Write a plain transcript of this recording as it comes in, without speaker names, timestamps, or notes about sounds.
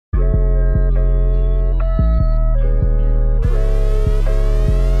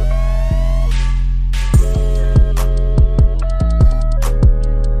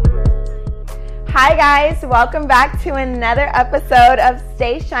guys, welcome back to another episode of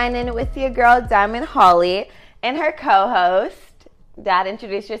Stay Shining with your girl Diamond Holly and her co-host. Dad,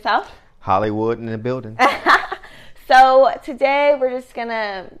 introduce yourself. Hollywood in the building. So today we're just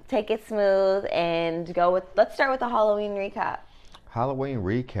gonna take it smooth and go with. Let's start with the Halloween recap. Halloween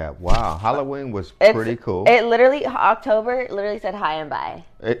recap. Wow, Halloween was pretty cool. It literally October literally said hi and bye.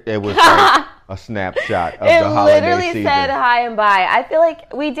 It was like a snapshot of the holiday season. It literally said hi and bye. I feel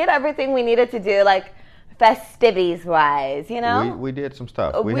like we did everything we needed to do, like festivities wise. You know, we did some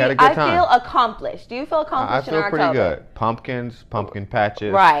stuff. We had a good time. I feel accomplished. Do you feel accomplished in October? I feel pretty good. Pumpkins, pumpkin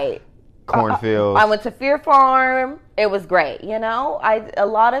patches, right? Cornfields. I went to Fear Farm. It was great, you know. A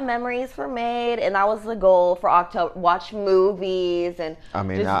lot of memories were made, and that was the goal for October. Watch movies and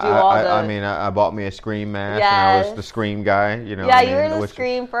I bought me a Scream mask, yes. And I was the Scream guy, you know. Yeah, you were the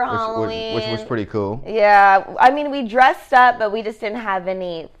Scream for Halloween, which was pretty cool. Yeah, I mean, we dressed up, but we just didn't have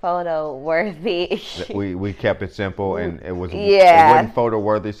any photo worthy. we kept it simple, and it wasn't photo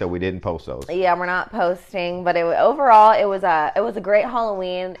worthy, so we didn't post those. Yeah, we're not posting, but overall it was a great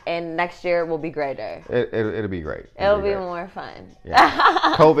Halloween, and next year will be greater. It'll be great. It'll be more fun.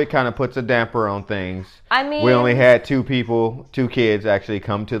 Yeah. COVID kind of puts a damper on things. I mean, we only had two kids actually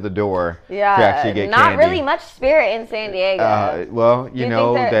come to the door to actually get not candy. Really much spirit in San Diego. Well, you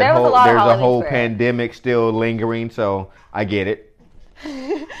know, there's a whole pandemic still lingering, so I get it.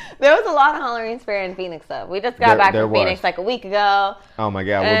 There was a lot of Halloween spirit in Phoenix, though. We just got back from Phoenix like a week ago. Oh my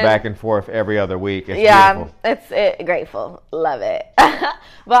God, we're back and forth every other week. It's beautiful. It's grateful. Love it.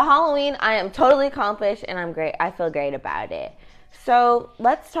 But Halloween, I am totally accomplished, and I'm great. I feel great about it. So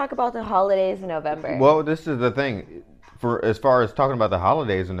let's talk about the holidays in November. Well, this is the thing. For as far as talking about the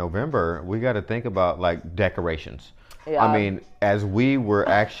holidays in November, we got to think about like decorations. Yeah. I mean, as we were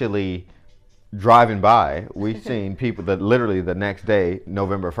actually driving by, we seen people that literally the next day,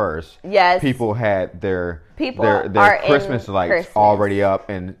 November 1st, yes, people had their Christmas lights already up,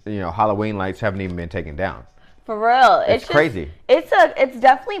 and Halloween lights haven't even been taken down. For real, it's crazy. It's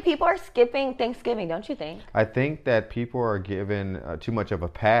definitely people are skipping Thanksgiving, don't you think? I think that people are giving too much of a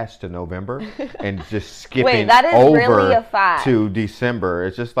pass to November and just skipping over to December.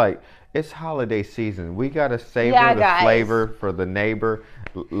 It's just like it's holiday season. We gotta savor the flavor for the neighbor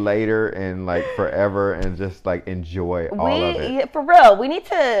later and like forever, and just like enjoy all of it. For real, we need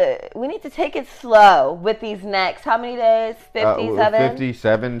to take it slow with these next how many days?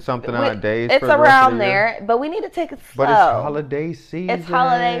 57 something odd days. It's around there, but we need to take it slow. But it's holiday season. It's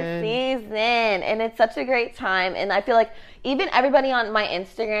holiday season, and it's such a great time. And I feel like even everybody on my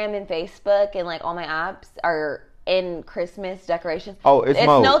Instagram and Facebook and like all my apps are in Christmas decorations. Oh, it's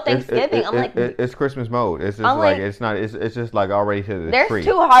mode. No Thanksgiving. It's Christmas mode. It's just it's just like already to the tree. There's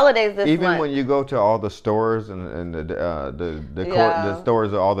 2 holidays this month. Even when you go to all the stores and the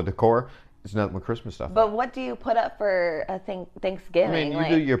stores, all the decor, it's nothing but Christmas stuff. But what do you put up for Thanksgiving? I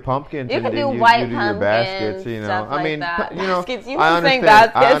mean, you do your pumpkins. You can do white pumpkins, your baskets.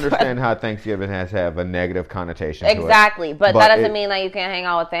 I understand how Thanksgiving has to have a negative connotation. Exactly, but that doesn't mean that you can't hang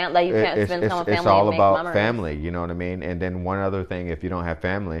out with family. That you can't spend time with family. It's all about family. You know what I mean? And then one other thing, if you don't have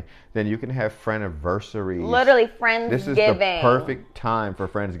family, then you can have friend-anniversaries. Literally, Friendsgiving. This is the perfect time for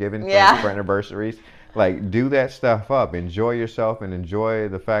Friendsgiving. Friend-anniversaries. Like, do that stuff up. Enjoy yourself and enjoy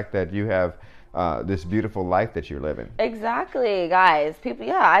the fact that you have this beautiful life that you're living. Exactly, guys.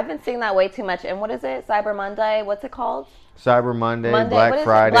 People, I've been seeing that way too much. And what is it? Cyber Monday? What's it called? Cyber Monday, Black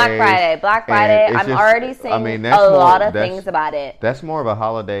Friday. Black Friday. I'm already seeing a lot of things about it. That's more of a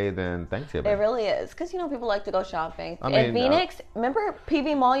holiday than Thanksgiving. It really is. Because, people like to go shopping. In Phoenix, remember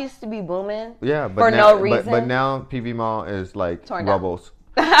PV Mall used to be booming? Yeah, but for no reason. But now PV Mall is like torn rubbles.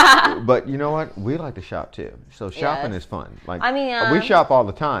 But you know what? We like to shop too. So shopping is fun. Like we shop all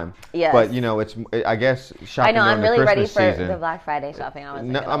the time. Yes. But I guess shopping during the Christmas season. I'm really ready for the Black Friday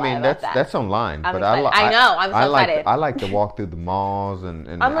shopping. that's online. I'm but excited. I know. I'm so excited. I like to walk through the malls and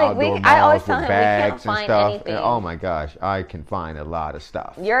I'm like, outdoor malls I always tell with him bags we can't and stuff. Anything. And, oh my gosh, I can find a lot of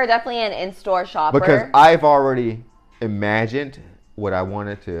stuff. You're definitely an in-store shopper. Because I've already imagined what I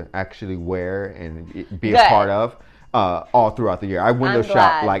wanted to actually wear and be a part of. All throughout the year. I window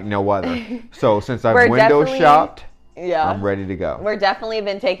shop like no other. So since I've window shopped, I'm ready to go. We're definitely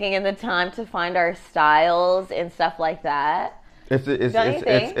been taking in the time to find our styles and stuff like that.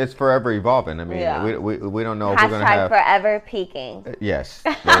 It's forever evolving. I mean, we don't know if we're going to have... forever peaking. Yes.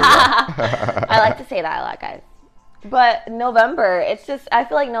 There we go. I like to say that a lot, guys. But November, it's just, I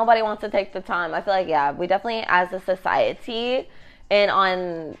feel like nobody wants to take the time. I feel like, we definitely, as a society and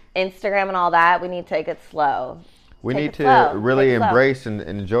on Instagram and all that, we need to take it slow. We need to really embrace and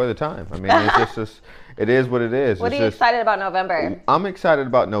enjoy the time. I mean, It is what it is. What are you excited about November? I'm excited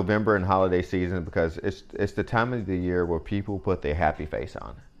about November and holiday season because it's the time of the year where people put their happy face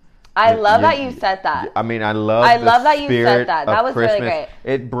on. I love that you said that. I mean, I love that you said that. That was Christmas. Really great.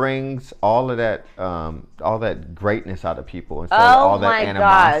 It brings all that greatness out of people instead of all that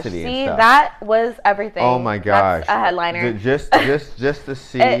animosity and stuff. See, that was everything. Oh my gosh. That's a headliner. Just to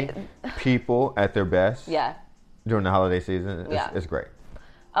see people at their best. Yeah. During the holiday season, it's great.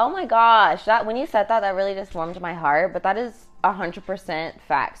 Oh my gosh, when you said that really just warmed my heart. But that is 100%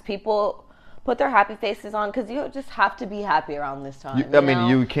 facts. People put their happy faces on because you just have to be happy around this time. You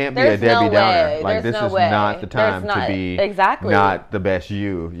can't be a Debbie Downer. Like, this is not the time to be not the best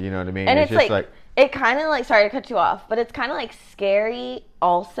you. You know what I mean? And it's just like it kind of like, sorry to cut you off, but it's kind of like scary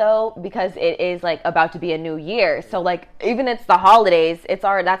also because it is like about to be a new year. So like even it's the holidays,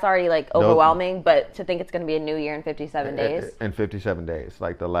 that's already like overwhelming. But to think it's going to be a new year in 57 days. In 57 days,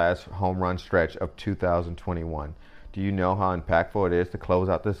 like the last home run stretch of 2021. Do you know how impactful it is to close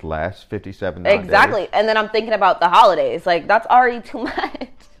out this last 57 days? Exactly. And then I'm thinking about the holidays. Like, that's already too much.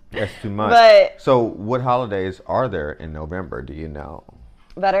 That's too much. But so what holidays are there in November? Do you know?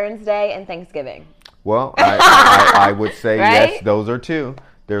 Veterans Day and Thanksgiving. Well, I would say right? Yes, those are two.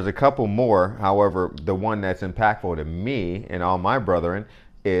 There's a couple more. However, the one that's impactful to me and all my brethren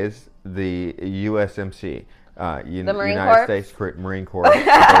is the USMC. The Marine United Corps? States Marine Corps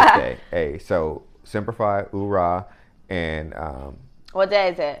birthday. Hey, so Semper Fi, hoorah. And what day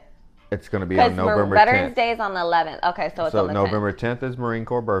is it? It's going to be on November 10th. Veterans Day is on the 11th. Okay, so it's on the 10th. So November 10th is Marine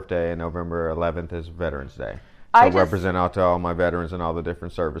Corps birthday, and November 11th is Veterans Day. So represent out to all my veterans and all the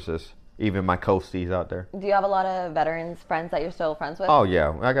different services, even my coasties out there. Do you have a lot of veterans friends that you're still friends with? Oh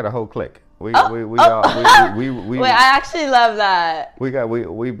yeah, I got a whole clique. Wait, I actually love that.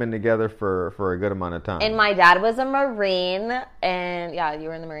 We've been together for a good amount of time. And my dad was a Marine, and yeah, you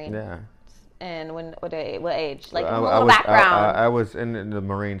were in the Marine. Yeah. And what age? Like a little background. I was in the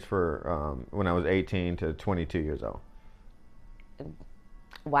Marines for when I was 18 to 22 years old.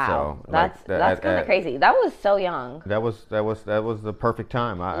 Wow, so, that's kind of crazy. That was so young. That was the perfect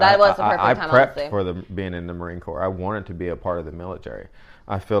time. That was the perfect time. I prepped for being in the Marine Corps. I wanted to be a part of the military.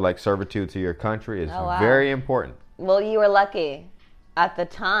 I feel like servitude to your country is very important. Well, you were lucky at the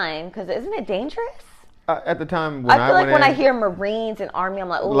time because isn't it dangerous? At the time when I feel like when I hear Marines and Army, I'm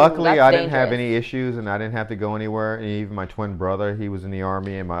like, oh, luckily, I didn't dangerous. have any issues, and I didn't have to go anywhere. And even my twin brother, he was in the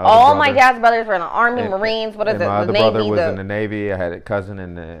Army, and my other all brother, my dad's brothers were in the Army, Marines. What is it? My other the brother Navy, was in the Navy. I had a cousin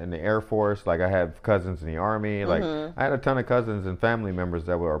in the Air Force. Like I have cousins in the Army. Like I had a ton of cousins and family members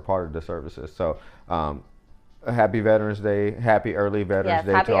that were a part of the services. So, happy Veterans Day, happy early Veterans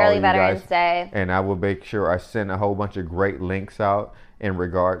Day to all you guys. Day. And I will make sure I send a whole bunch of great links out in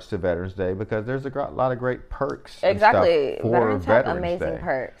regards to Veterans Day because there's a lot of great perks and stuff for Veterans have amazing Day.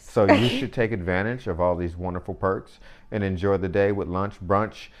 Perks. So you should take advantage of all these wonderful perks and enjoy the day with lunch,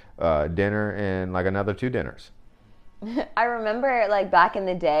 brunch, dinner, and like another 2 dinners. I remember like back in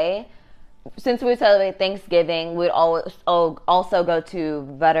the day, since we would celebrate Thanksgiving, we'd always also go to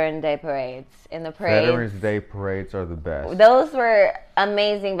Veterans Day parades. In the parades, Veterans Day parades are the best. Those were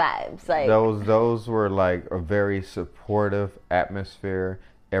amazing vibes. Like those were like a very supportive atmosphere.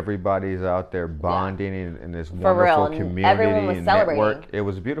 Everybody's out there bonding in this wonderful community. Everyone was and celebrating. Network. It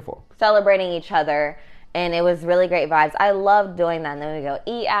was beautiful. Celebrating each other. And it was really great vibes. I loved doing that. And then we go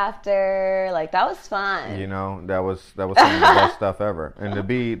eat after. Like, that was fun. You know, that was some of the best stuff ever. And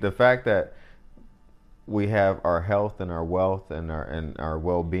the fact that we have our health and our wealth and our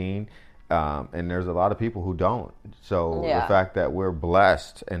well-being, and there's a lot of people who don't. So the fact that we're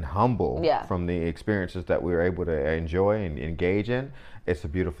blessed and humble from the experiences that we were able to enjoy and engage in, it's a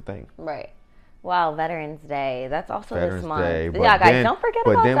beautiful thing. Right. Wow, Veterans Day. That's also Veterans this month. Day. Yeah, guys, don't forget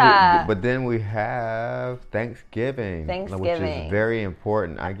about that. But then we have Thanksgiving, which is very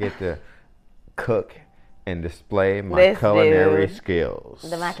important. I get to cook and display my culinary skills.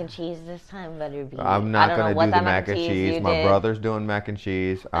 The mac and cheese this time better be. I'm not going to do the mac and cheese. My brother's doing mac and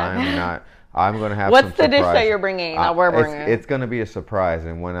cheese. I'm not. I'm going to have What's some the dish that you're bringing? That we're bringing. It's going to be a surprise,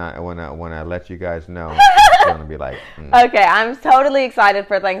 and when I let you guys know, it's going to be like. Okay, I'm totally excited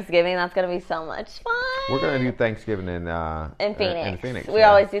for Thanksgiving. That's going to be so much fun. We're going to do Thanksgiving in Phoenix. We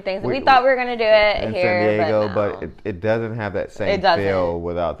always do things. We thought we were going to do it in here, San Diego, but it doesn't have that same feel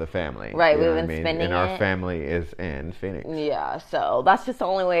without the family. Right, we've been spending it. And our family is in Phoenix. Yeah, so that's just the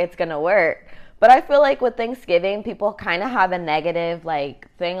only way it's going to work. But I feel like with Thanksgiving, people kind of have a negative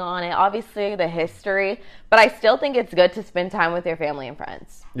thing on it. Obviously, the history. But I still think it's good to spend time with your family and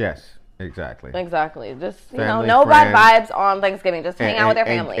friends. Yes, exactly. Exactly. Just, family, no bad vibes on Thanksgiving. Just hang out with your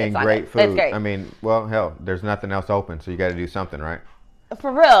family. And great food. It's great. I mean, well, hell, there's nothing else open, so you got to do something, right?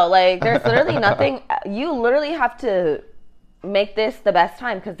 For real, like there's literally nothing. You literally have to make this the best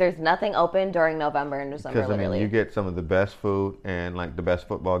time because there's nothing open during November and December. Because I mean, you get some of the best food and like the best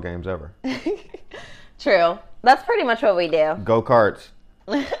football games ever. True. That's pretty much what we do. Go Cards.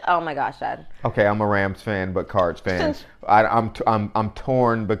 Oh my gosh, Dad. Okay, I'm a Rams fan, but Cards fan. I'm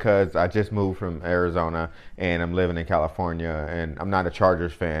torn because I just moved from Arizona and I'm living in California, and I'm not a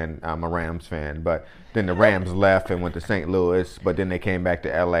Chargers fan. I'm a Rams fan, but then the Rams left and went to St. Louis, but then they came back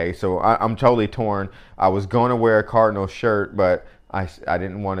to LA. So I'm totally torn. I was going to wear a Cardinals shirt, but I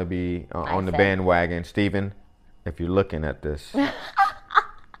didn't want to be on the bandwagon. Steven, if you're looking at this,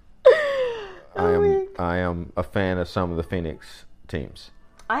 I am a fan of some of the Phoenix teams.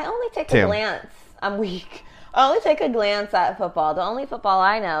 I only take a glance. I'm weak. I only take a glance at football. The only football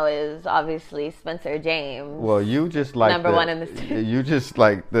I know is obviously Spencer James. Well, you just like number one in the state. You just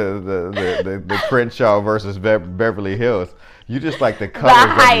like the Crenshaw versus Beverly Hills. You just like the colors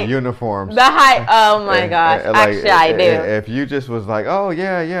of the uniforms. The height. Oh my gosh. Actually, I do. If you just was like, oh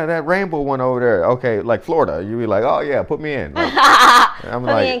yeah, that rainbow one over there. Okay, like Florida, you'd be like, oh yeah, put me in. Like, I'm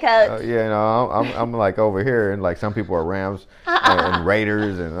put me in, coach. I'm like over here, and like some people are Rams and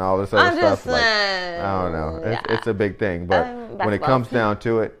Raiders and all this other stuff. Like, I don't know. It's a big thing, but when it comes down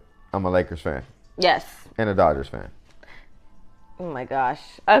to it, I'm a Lakers fan. Yes. And a Dodgers fan. Oh my gosh.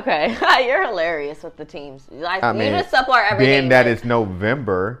 Okay. You're hilarious with the teams. You just support everything. Being that it's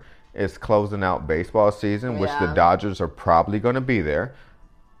November, it's closing out baseball season, which the Dodgers are probably going to be there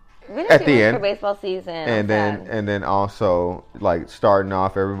at the end for baseball season. And then also like starting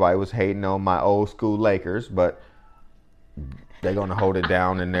off, everybody was hating on my old school Lakers, but they're going to hold it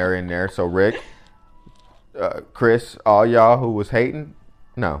down and they're in there. So Rick, Chris, all y'all who was hating,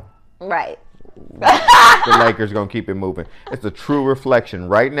 no. Right. The Lakers going to keep it moving. It's a true reflection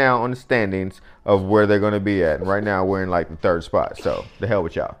right now on the standings of where they're going to be at. And right now we're in like the third spot. So the hell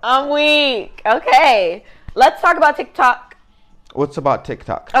with y'all. I'm weak. Okay. Let's talk about TikTok. What's about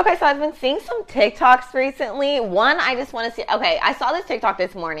TikTok? Okay, so I've been seeing some TikToks recently. One, I just want to see. Okay, I saw this TikTok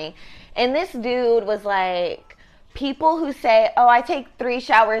this morning. And this dude was like, people who say, oh, I take 3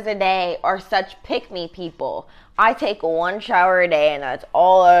 showers a day are such pick-me people. I take 1 shower a day and that's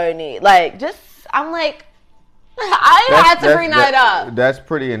all I need. Like, just, I'm like, I had to bring that up. That's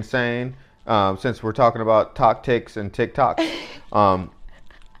pretty insane. Since we're talking about TikToks and TikTok, I'm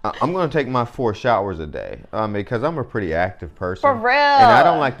going to take my 4 showers a day because I'm a pretty active person. For real. And I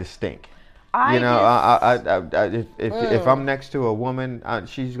don't like to stink. If I'm next to a woman,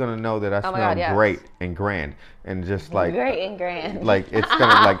 she's gonna know that I smell great and grand, and just like great and grand. Like it's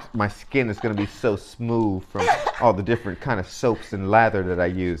gonna like my skin is gonna be so smooth from all the different kind of soaps and lather that I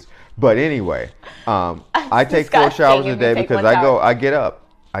use. But anyway, I take 4 showers a day because I get up,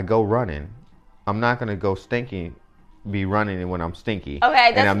 I go running. I'm not gonna go stinky. Be running when I'm stinky,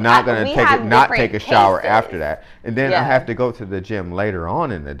 and I'm not gonna take a shower after that, and then I have to go to the gym later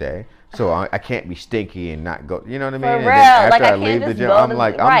on in the day. So I can't be stinky and not go. You know what I mean? For real. And then after I leave the gym, I'm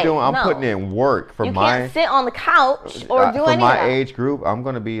like, I'm putting in work for you can't sit on the couch or do anything. For my age group, I'm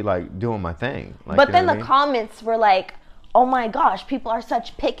gonna be like doing my thing. Like, but then the comments were like, oh my gosh, people are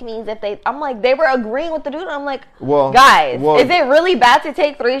such pick-me's if they. I'm like, they were agreeing with the dude. I'm like, guys, is it really bad to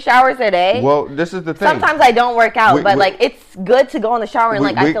take 3 showers a day? Well, this is the thing. Sometimes I don't work out, but like it's good to go in the shower and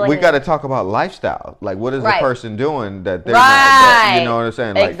I feel like we got to talk about lifestyle. Like, what is the person doing that they're not, you know what I'm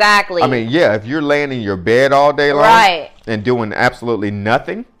saying? Like, exactly. I mean, yeah, if you're laying in your bed all day long and doing absolutely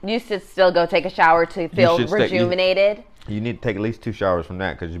nothing, you should still go take a shower to feel rejuvenated. You need to take at least 2 showers from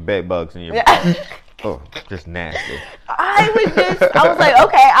that because your bed bugs in your oh, just nasty. I was like,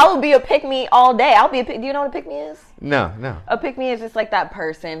 okay, I will be a pick-me all day. Do you know what a pick-me is? No. A pick-me is just like that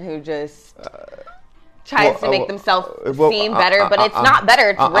person who just tries to make themselves seem better, but it's not better,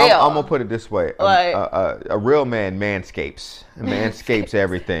 it's real. I'm going to put it this way. A real man manscapes. Manscapes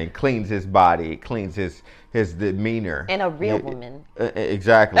everything. Cleans his body. Cleans his demeanor. And a real woman.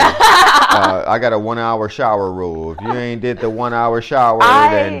 Exactly. I got a 1-hour shower rule. If you ain't did the 1-hour shower,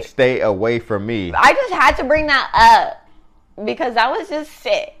 then stay away from me. I just had to bring that up because I was just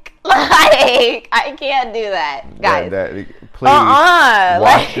sick. Like, I can't do that, guys. Please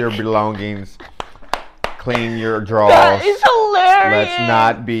wash your belongings. Clean your drawers. That is hilarious. Let's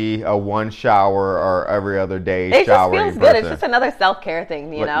not be a 1 shower or every other day showering. It just feels good. It's just another self-care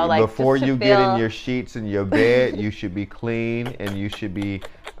thing, you know. Like before you get in your sheets and your bed, you should be clean and you should be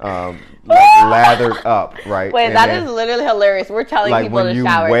lathered up, right? Wait, that is literally hilarious. We're telling people to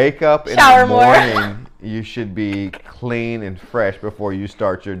shower. When you wake up in the morning, you should be clean and fresh before you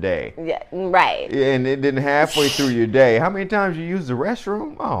start your day. Yeah, right. And then halfway through your day, how many times you use the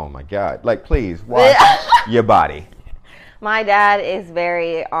restroom? Oh my God! Like, please wash your body. My dad is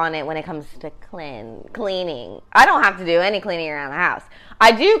very on it when it comes to cleaning. I don't have to do any cleaning around the house.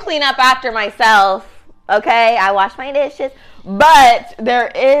 I do clean up after myself. Okay, I wash my dishes, but you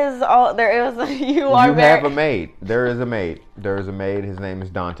have a maid. There is a maid. His name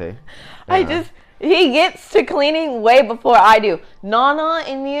is Dante. He gets to cleaning way before I do. Nana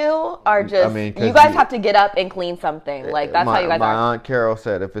and you are just, you guys have to get up and clean something. Like, that's how you guys are. My Aunt Carol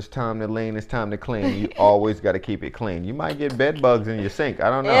said, if it's time to lean, it's time to clean. You always got to keep it clean. You might get bed bugs in your sink. I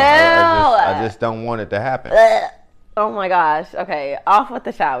don't know. I just don't want it to happen. Oh my gosh. Okay, off with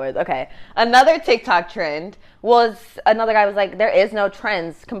the showers. Okay. Another TikTok trend was, another guy was like, there is no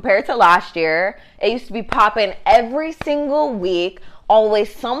trends. Compared to last year, it used to be popping every single week.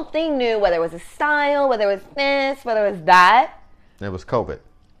 Always something new, whether it was a style, whether it was this, whether it was that. It was COVID.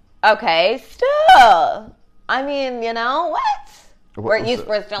 Okay, still. I mean, what?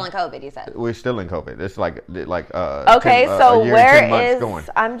 We're still in COVID, you said. We're still in COVID. It's like okay, 10, so where is, going.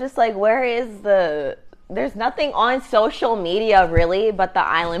 I'm just like, where is there's nothing on social media really but the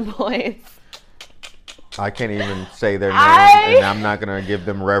Island Boys. I can't even say their name, and I'm not going to give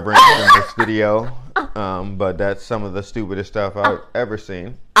them reverence in this video. But that's some of the stupidest stuff I've ever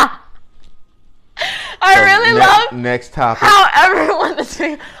seen. I really love next topic. How everyone is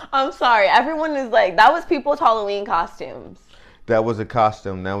doing. I'm sorry. Everyone is like, that was people's Halloween costumes. That was a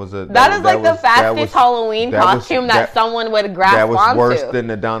costume. That is the fastest Halloween costume that someone would grasp onto. That was worse than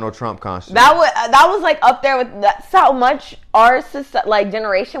the Donald Trump costume. That was like up there with that. That's how much our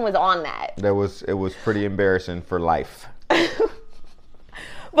generation was on that. It was pretty embarrassing for life.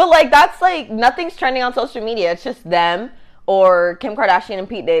 But like, that's like, nothing's trending on social media. It's just them or Kim Kardashian and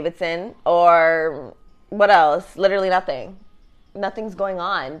Pete Davidson or what else? Literally nothing. Nothing's going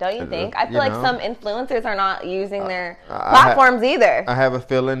on, don't you think? I feel like some influencers are not using their platforms either. I have a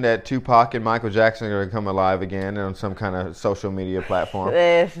feeling that Tupac and Michael Jackson are going to come alive again on some kind of social media platform.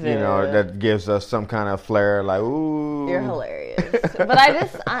 That gives us some kind of flair, like, ooh. You're hilarious.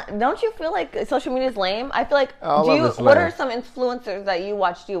 But don't you feel like social media is lame? I feel like, what are some influencers that you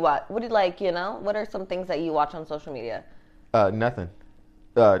watch? What do you like, What are some things that you watch on social media? Nothing.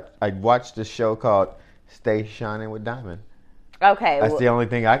 I watched this show called Stay Shining with Diamond. Okay. That's the only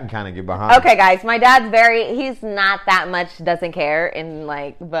thing I can kind of get behind. Okay, guys. My dad's he's not that much, doesn't care, and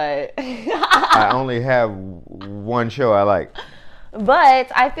but. I only have one show I like.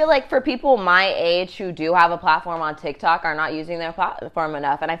 But I feel like for people my age who do have a platform on TikTok are not using their platform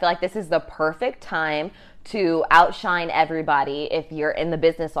enough. And I feel like this is the perfect time to outshine everybody if you're in the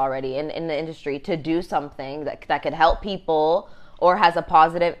business already, in the industry, to do something that could help people or has a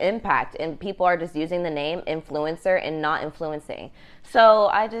positive impact, and people are just using the name influencer and not influencing. So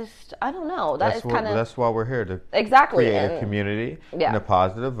I don't know. That's why we're here to create a community and a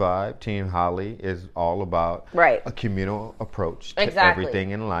positive vibe. Team Holly is all about a communal approach to everything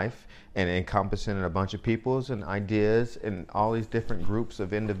in life, and encompassing a bunch of peoples and ideas and all these different groups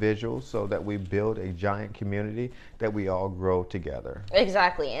of individuals, so that we build a giant community that we all grow together.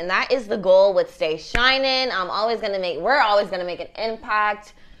 Exactly, and that is the goal with Stay Shining. We're always gonna make an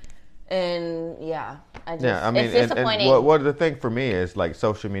impact, and it's disappointing. And what the thing for me is, like,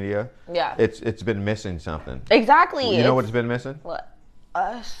 social media. Yeah, it's been missing something. Exactly. You know what it's been missing? What?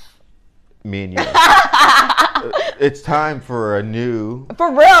 Us. Me and you. It's time for a new.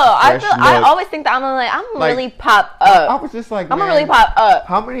 For real, I always think that I'm really pop up. I was just like, I'm gonna really pop up.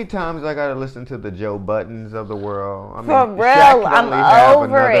 How many times I gotta listen to the Joe Buttons of the world? For real, I'm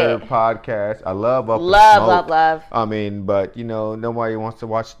over it. Podcast. I love Up love. I mean, but nobody wants to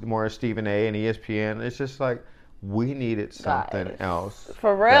watch more of Stephen A. and ESPN. It's just like, we needed something else.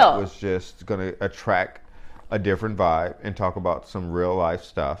 For real, that was just gonna attract a different vibe and talk about some real life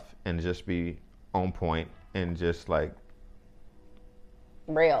stuff and just be on point and just like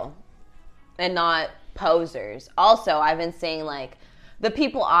real and not posers. Also, I've been seeing like the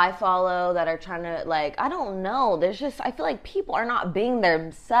people I follow that are trying to, like, I don't know. I feel like people are not being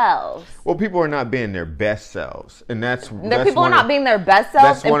themselves. Well, people are not being their best selves. And people are not being their best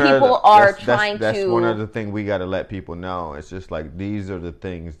selves, and people are trying to. That's one of the things we got to let people know. It's just like, these are the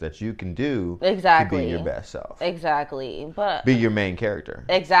things that you can do to be your best self. Exactly. But be your main character.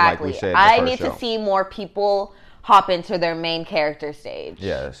 Exactly. Like we said I need to see more people hop into their main character stage.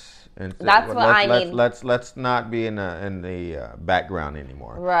 Yes. And that's what I need. Let's not be in the background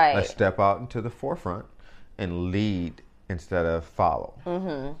anymore. Right. Let's step out into the forefront and lead instead of follow.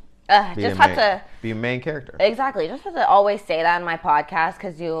 Mm-hmm. Be a main character. Exactly. Just have to always say that in my podcast,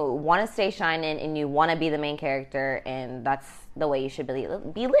 because you want to stay shining and you want to be the main character, and that's the way you should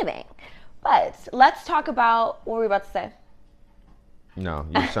be living. But let's talk about what were we about to say. No,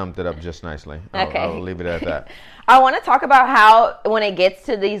 you summed it up just nicely. Okay. I'll leave it at that. I want to talk about how when it gets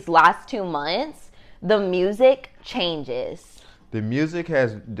to these last 2 months, the music changes. The music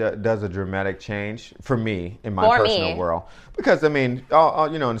does a dramatic change for me in my personal world, because I mean, in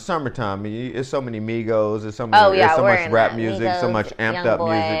the summertime, it's so many Migos, there's so much rap music, Migos, so much amped up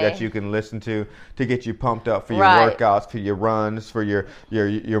music that you can listen to get you pumped up for your workouts, for your runs, for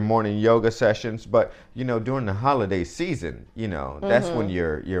your morning yoga sessions. But during the holiday season, that's when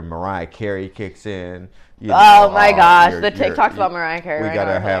your Mariah Carey kicks in. My gosh, the TikToks about Mariah Carey. We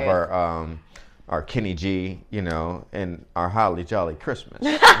gotta have our Kenny G, and our Holly Jolly Christmas.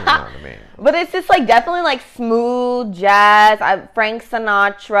 You know what I mean? But it's just definitely smooth jazz. Frank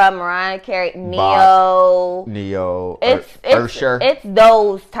Sinatra, Mariah Carey, Neo. Usher. It's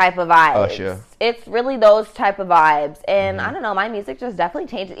those type of vibes. Usher. It's really those type of vibes. And I don't know, my music just definitely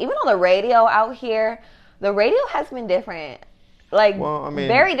changes. Even on the radio out here, the radio has been different.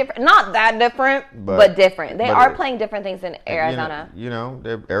 Very different. Not that different, but different. They are playing different things in Arizona.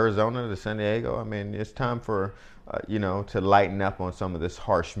 Arizona to San Diego. I mean, it's time for, to lighten up on some of this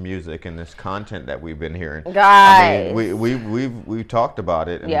harsh music and this content that we've been hearing. Guys. I mean, we've talked about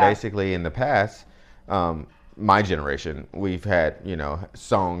it. And basically in the past, my generation, we've had,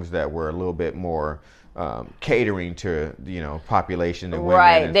 songs that were a little bit more catering to population and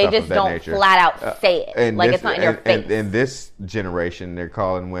women, and they stuff just of that don't nature. flat out say it it's not in your face. And this generation, they're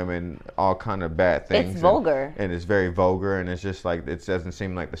calling women all kind of bad things. It's vulgar, and it's very vulgar, and it's just it doesn't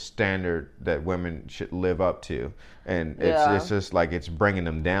seem like the standard that women should live up to, and it's just it's bringing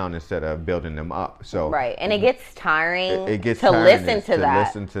them down instead of building them up. So and it gets tiring. It gets to tiring listen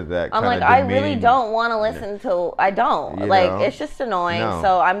to that. I'm I really don't want to listen to. I don't it's just annoying. No.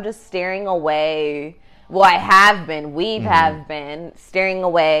 So I'm just steering away. Well, I have been. Have been steering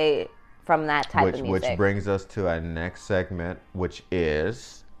away from that type of music. Which brings us to our next segment, which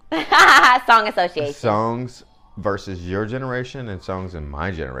is Song Association. Songs versus your generation and songs in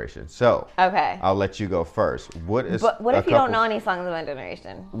my generation. So, okay, I'll let you go first. What if you don't know any songs of my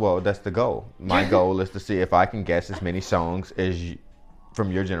generation? Well, that's the goal. My goal is to see if I can guess as many songs as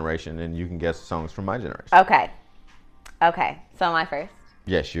from your generation, and you can guess songs from my generation. Okay. So am I first?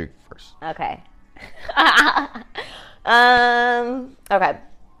 Yes, you're first. Okay. Okay.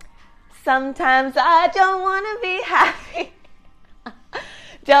 Sometimes I don't want to be happy.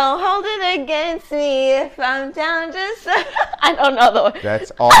 Don't hold it against me if I'm down. Just I don't know the one.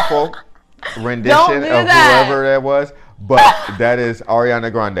 That's awful rendition of whoever that was, but that is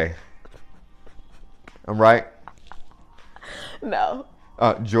Ariana Grande. I'm right? No.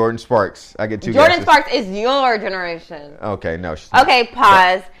 Jordan Sparks. I get two Jordan guesses. Sparks is your generation. Okay, no. Okay,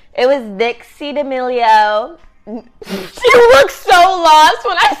 pause. It was Dixie D'Amelio. She looked so lost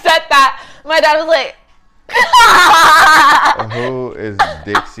when I said that. My dad was like... Who is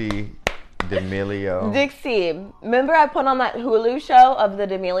Dixie D'Amelio? Dixie. Remember I put on that Hulu show of the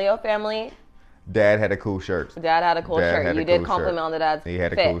D'Amelio family? Dad had a cool shirt. You did compliment on the dad's He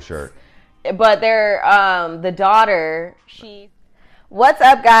had a cool shirt. But the daughter, What's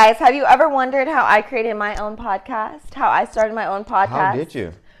up, guys? Have you ever wondered how I created my own podcast? How I started my own podcast? How did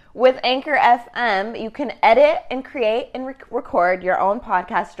you? With Anchor FM, you can edit and create and record your own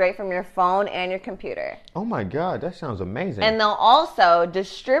podcast straight from your phone and your computer. Oh my God, that sounds amazing. And they'll also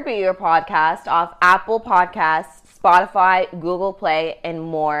distribute your podcast off Apple Podcasts, Spotify, Google Play, and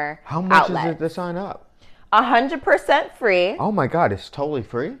more How much outlets. is it to sign up? 100% free. Oh my God, it's totally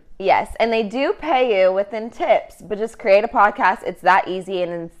free? Yes, and they do pay you within tips, but just create a podcast. It's that easy,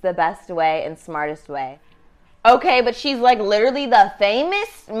 and it's the best way and smartest way. Okay, but she's literally the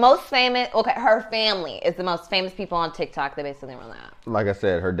most famous. Okay, her family is the most famous people on TikTok. They basically run that. Like I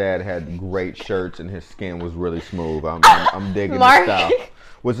said, her dad had great shirts, and his skin was really smooth. I'm digging the style.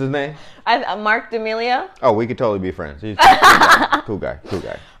 What's his name? Mark D'Amelio. Oh, we could totally be friends. He's cool guy.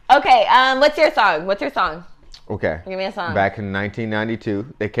 Okay, what's your song? Okay. Give me a song. Back in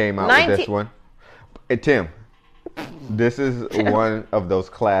 1992, they came out with this one. Hey, Tim, this is one of those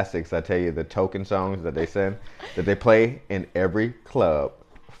classics, I tell you, the token songs that they send, that they play in every club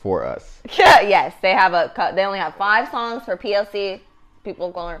for us. Yes, they only have 5 songs for PLC.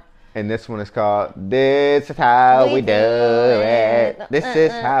 People going. And this one is called This Is How We Do It. This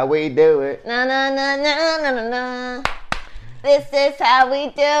is how we do it. Na na na na na na na. This is how we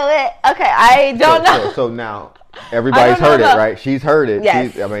do it. Okay, I don't know. So now everybody's heard it, right? She's heard it.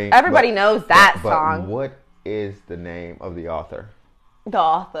 Yes. Everybody knows that song. But what is the name of the author? The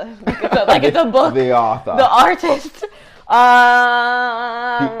author. It's a book. The author. The artist. The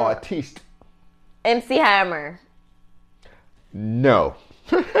artiste. MC Hammer. No.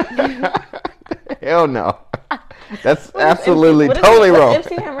 Hell no. That's absolutely totally wrong. What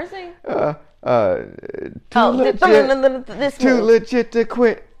does MC Hammer sing? Too legit to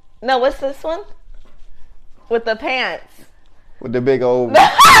quit. No, what's this one? With the pants. With the big old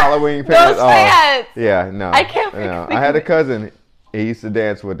Halloween pants. Those pants. Yeah, no. I can't. No. I had a cousin. He used to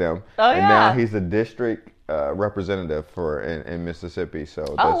dance with them. Oh, and now he's a district representative in Mississippi. So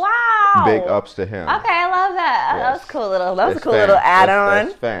wow. Big ups to him. Okay, I love that. Yes. That was cool little. That was a cool little add-on.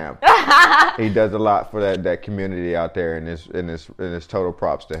 That's fam. He does a lot for that community out there, and his total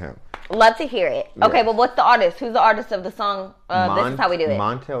props to him. Love to hear it. Okay, yes. But what's the artist? Who's the artist of the song? This is how we do it.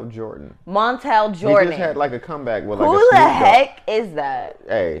 Montel Jordan. Montel Jordan. He just had like a comeback with Who the heck is that?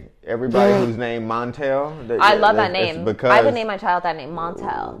 Hey, everybody who's named Montel. I love that name. I would name my child that name,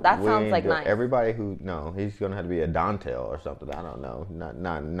 Montel. That sounds like nice. Everybody he's gonna have to be a Dontel or something. I don't know. Not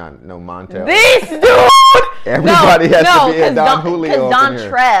no Montel. This dude. Everybody has to be a Don Julio. Because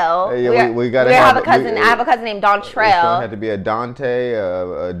Dontrell. Yeah, we gotta have a cousin. I have a cousin named Dontrell. It's gonna have to be a Dante,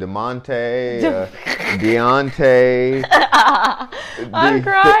 a Demonte, Deontay. I'm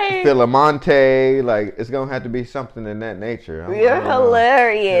crying. Philamonte, like it's gonna have to be something in that nature. You're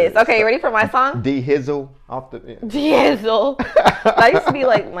hilarious. Okay, you ready for my song? D Hizzle off the. D Hizzle. That used to be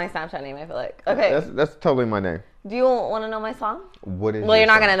like my Snapchat name. I feel like. Okay. That's totally my name. Do you want to know my song? What is? Well, you're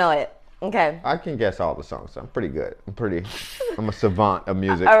not gonna know it. Okay. I can guess all the songs. I'm pretty good. I'm a savant of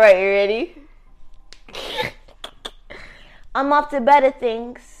music. All right, you ready? I'm off to better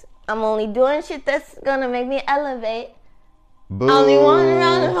things. I'm only doing shit that's gonna make me elevate. Boo. Only one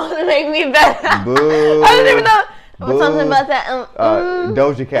around to make me better. Boo. I don't even know something about that.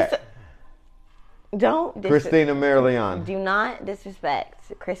 Doja Cat. Don't Christina Milian. Do not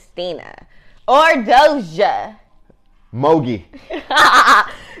disrespect Christina or Doja. Mogi.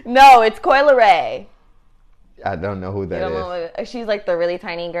 No, it's Coi Leray. I don't know who that is. She's like the really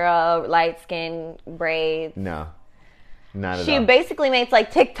tiny girl, light skin, braids. No, not at all. She basically makes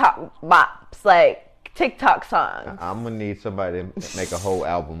like TikTok bops, like TikTok songs. I'm gonna need somebody to make a whole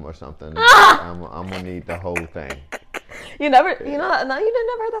album or something. I'm gonna need the whole thing. You never heard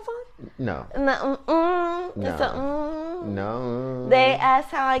that song? No. No. They ask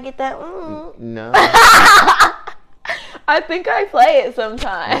how I get that. No. I think I play it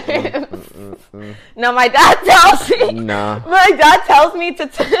sometimes. No, my dad tells me. No. My dad tells me to.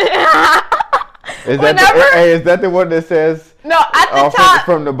 Is that the one that says? No, at the top.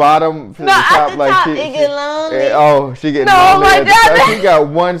 From the bottom. From the top, at the like top, it get lonely. She getting lonely. No, my dad. She got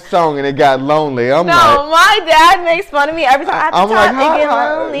one song and it got lonely. My dad makes fun of me every time. At the top, it get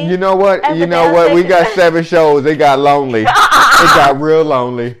lonely. You know what? We got 7 shows. It got lonely. It got real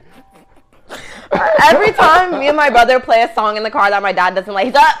lonely. Every time me and my brother play a song in the car that my dad doesn't like,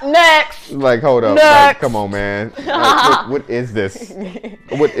 he's up next. Like, hold up. Like, come on, man. Like, what is this?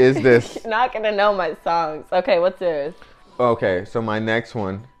 What is this? You're not going to know my songs. Okay, what's yours? Okay, so my next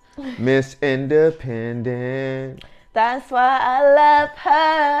one. Miss Independent. That's why I love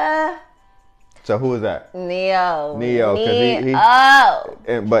her. So who is that? Neo.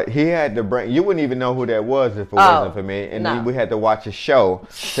 But he had to bring. You wouldn't even know who that was if it wasn't for me. And we had to watch a show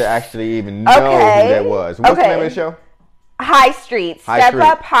to actually even know who that was. What's the name of the show? High Street. Step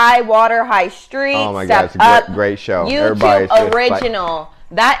Up, High Water, High Street. Oh my God, it's a great show. YouTube original.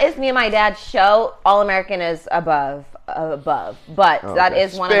 That is me and my dad's show. All American is above. But that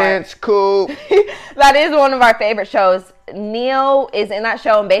is one of our that is one of our favorite shows. Neo is in that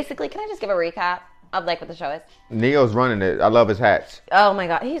show, and basically, can I just give a recap of like what the show is? Neo's running it. I love his hats. Oh my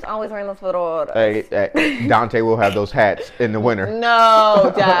God, he's always wearing those little. Hey, Dante will have those hats in the winter.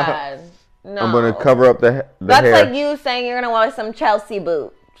 No, Dad. No. I'm gonna cover up the That's hair. like you saying you're gonna wear some Chelsea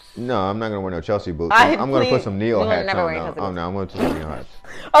boots. No, I'm not gonna wear no Chelsea boots. I'm gonna put some Neo hats on. I'm gonna put some Neo hats.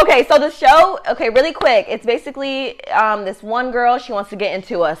 Okay, so the show. Okay, really quick. It's basically this one girl. She wants to get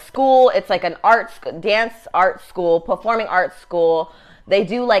into a school. It's like an dance art school, performing arts school. They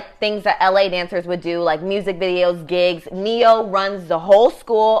do like things that LA dancers would do, like music videos, gigs. Neo runs the whole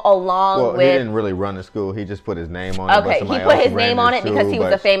school along with. He didn't really run the school. He just put his name on it. Okay, he put his name on it because he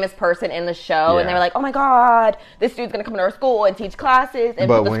was a famous person in the show, and they were like, "Oh my God, this dude's gonna come to our school and teach classes." And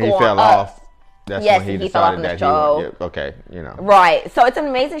but when he fell off, that's when he decided that he would. Okay, Right. So it's an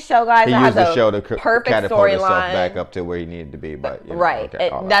amazing show, guys. He used the show to perfect catapult himself storyline back up to where he needed to be. But right,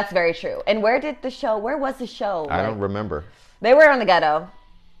 that's very true. And where was the show? I don't remember. They were in the ghetto.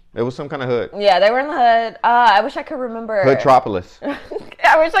 It was some kind of hood. Yeah, they were in the hood. I wish I could remember. Hoodtropolis.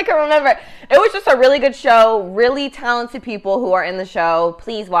 I wish I could remember. It was just a really good show. Really talented people who are in the show.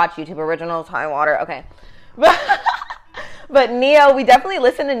 Please watch YouTube Originals, High Water. Okay. But Neo, we definitely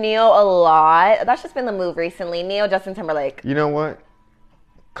listen to Neo a lot. That's just been the move recently. Neo, Justin Timberlake. You know what?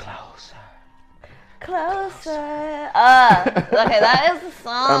 Closer. closer. Okay, that is the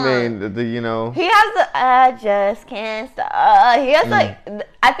song. I mean, he has the I just can't stop. He has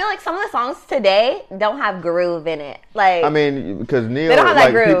I feel like some of the songs today don't have groove in it. Like, I mean, because Neil,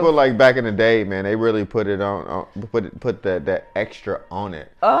 like people like back in the day, man, they really put it on, put that extra on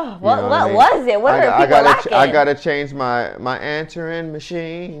it. Oh, what was it? What were people lacking? I gotta change my answering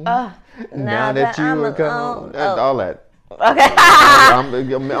machine. Now that you were gone, all that. Okay. I'm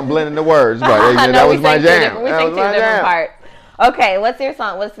blending the words, but that was my jam. We sing two different parts. Okay, what's your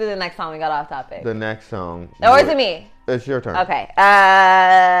song? Let's do the next song. We got off topic. The next song. Or is it me? It's your turn. Okay.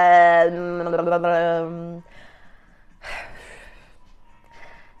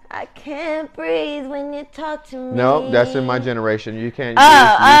 I can't breathe when you talk to me. No, that's in my generation. You can't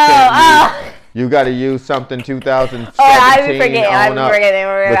you got to use something 2017. Oh, I've been forgetting.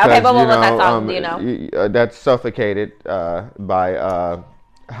 Okay, but what was that song? Do you know? That's Suffocated by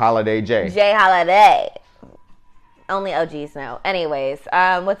Holiday J. J Holiday. Only OGs know. Anyways,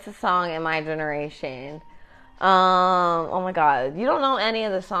 what's the song in my generation? Oh my God, you don't know any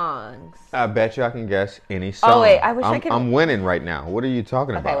of the songs. I bet you I can guess any song. Oh wait, I wish I could. I'm winning right now. What are you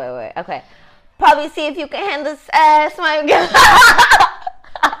talking about? Wait. Okay, probably see if you can handle this ass.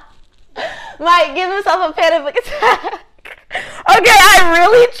 Might give himself a panic attack. Okay, I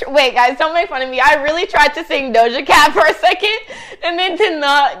really wait, guys. Don't make fun of me. I really tried to sing Doja Cat for a second, and it did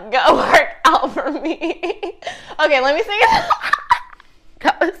not work out for me. Okay, let me sing it.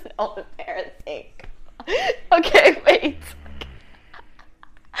 That was so embarrassing. Okay, wait.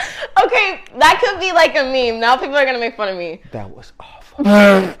 Okay, that could be like a meme. Now people are gonna make fun of me. That was awful.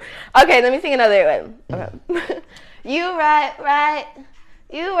 Okay, let me sing another one. Okay. You right.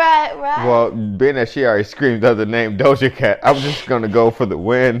 You right. Well, being that she already screamed the other name, Doja Cat, I'm just gonna go for the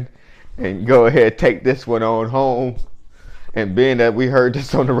win and go ahead take this one on home. And being that we heard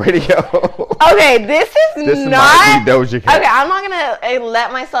this on the radio. Okay, this not might be Doja Cat. Okay, I'm not gonna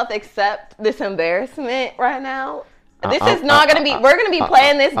let myself accept this embarrassment right now. This is not gonna be. We're gonna be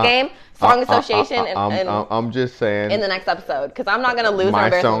playing this game, Song Association, and I'm just saying in the next episode because I'm not gonna lose.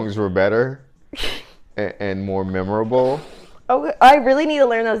 My songs were better and more memorable. Okay, I really need to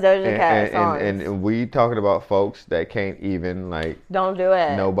learn those Doja Cat songs. And we talking about folks that can't even don't do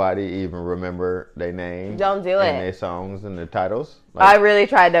it. Nobody even remember their name. Don't do it. And their songs and their titles. I really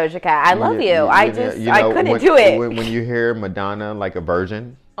tried Doja Cat. I love you. I couldn't do it. When you hear Madonna like a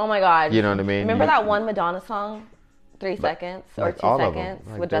virgin. Oh my God. You know what I mean? Remember that one Madonna song? 3 seconds or 2 seconds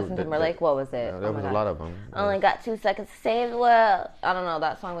with Justin Timberlake. What was it? There was a lot of them. I only got 2 seconds to save the world. I don't know.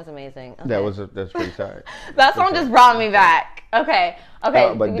 That song was amazing. Okay. That's pretty tight. That song just brought me back. Okay.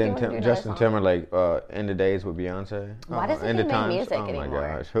 But then Justin Timberlake, In the Days with Beyonce. Why doesn't he make music anymore? Oh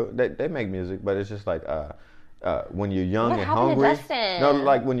my gosh, they make music, but it's just like when you're young and hungry. What happened to Justin? No,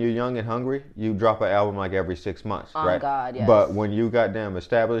 like when you're young and hungry, you drop an album like every 6 months, right? Oh God, yes. But when you goddamn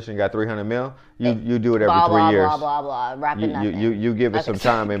established and got 300 mil, you do it every 3 years. Blah blah blah. Rapping nothing. You give it some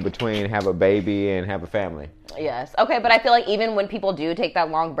time in between, have a baby and have a family. Yes. Okay, but I feel like even when people do take that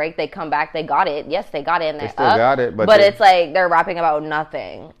long break, they come back. They got it. Yes, they got it. And they still got it, but it's like they're rapping about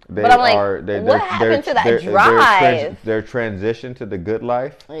nothing. But I'm like, what happened to that drive? Their transition to the good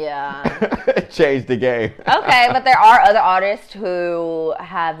life. Yeah. Changed the game. Okay, but there are other artists who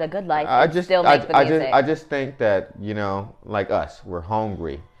have the good life and still make the music. I just think that, like us, we're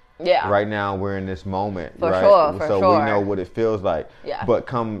hungry. Yeah. Right now we're in this moment, for right? Sure, so we know what it feels like. Yeah. But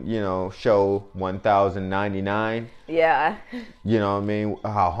come, show 1099. Yeah. You know what I mean?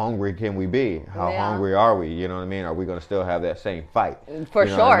 How hungry can we be? How hungry are we? You know what I mean? Are we going to still have that same fight? For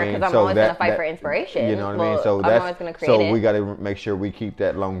sure, because I'm always going to fight for inspiration. You know what I mean? So I'm always going to create it. We got to make sure we keep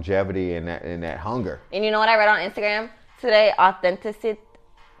that longevity and that hunger. And you know what I read on Instagram today? Authenticity.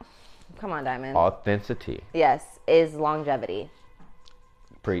 Come on, Diamond. Authenticity. Yes, is longevity.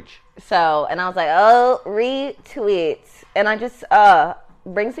 Preach. So, and I was like, oh, retweet. And I just,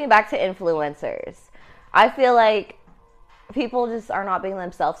 brings me back to influencers. I feel like people just are not being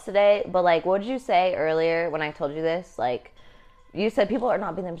themselves today. But like, what did you say earlier when I told you this? Like, you said people are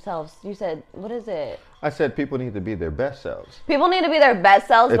not being themselves. You said, what is it? I said people need to be their best selves. People need to be their best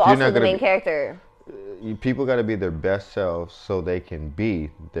selves, but also the main character. People got to be their best selves so they can be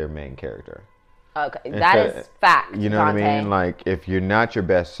their main character. Okay, that is fact. You know what I mean? Like, if you're not your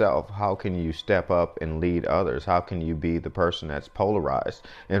best self, how can you step up and lead others? How can you be the person that's polarized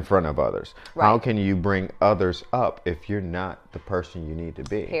in front of others? Right. How can you bring others up if you're not the person you need to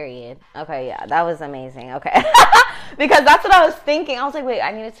be? Period. Okay, yeah, that was amazing. Okay. Because that's what I was thinking. I was like, wait,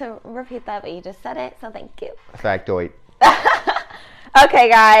 I needed to repeat that, but you just said it, so thank you. Factoid. Okay,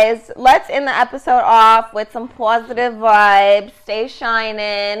 guys, let's end the episode off with some positive vibes. Stay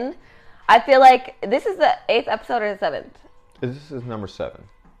shining. I feel like this is the 8th episode or the 7th? This is number 7.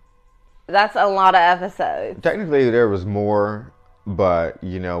 That's a lot of episodes. Technically, there was more, but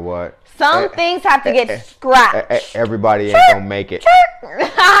you know what? Some things have to get scratched. Everybody ain't gonna make it.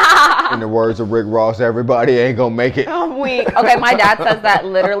 In the words of Rick Ross, everybody ain't gonna make it. I'm weak. Okay, my dad says that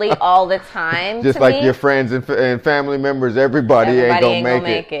literally all the time. Just like your friends and family members, everybody ain't gonna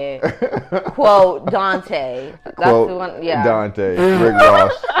make it. Quote Dante. Quote the one, yeah. Dante. Rick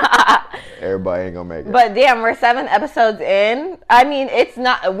Ross. Everybody ain't gonna make it. But damn, we're 7 episodes in. I mean, it's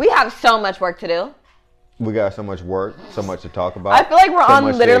not. We have so much work to do. We got so much work, so much to talk about. I feel like we're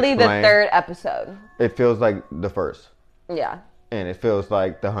on literally the 3rd episode. It feels like the 1st. Yeah. And it feels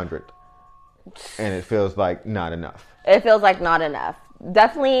like the 100th. And it feels like not enough. It feels like not enough.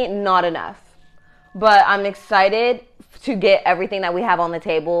 Definitely not enough. But I'm excited to get everything that we have on the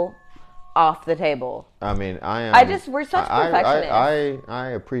table off the table. I mean, we're such perfectionists. I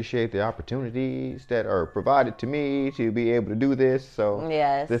appreciate the opportunities that are provided to me to be able to do this. So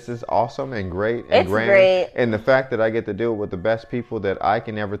yes. This is awesome and great and great. And the fact that I get to do it with the best people that I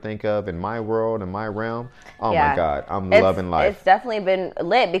can ever think of in my world and my realm. Oh my God, I'm loving life. It's definitely been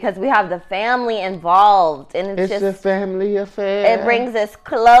lit because we have the family involved, and it's just a family affair. It brings us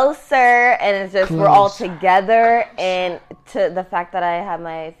closer, and it's just we're all together. And to the fact that I have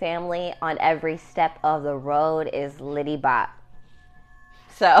my family on every step of the road is litty bop.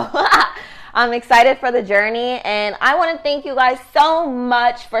 So I'm excited for the journey, and I want to thank you guys so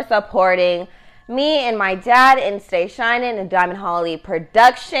much for supporting me and my dad in Stay Shining and Diamond Holly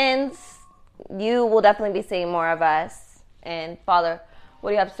Productions. You will definitely be seeing more of us. And Father, what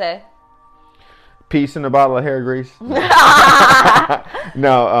do you have to say? Peace in a bottle of hair grease.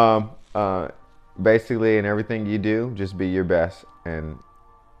 No, basically in everything you do, just be your best and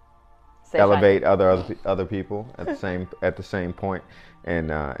elevate other people at the same point.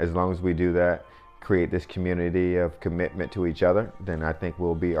 And as long as we do that, create this community of commitment to each other, then I think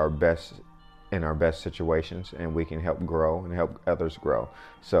we'll be our best in our best situations, and we can help grow and help others grow.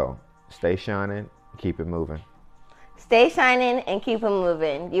 So stay shining, keep it moving. Stay shining and keep it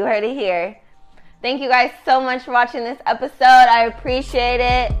moving. You heard it here. Thank you guys so much for watching this episode. I appreciate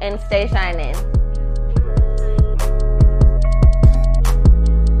it, and stay shining.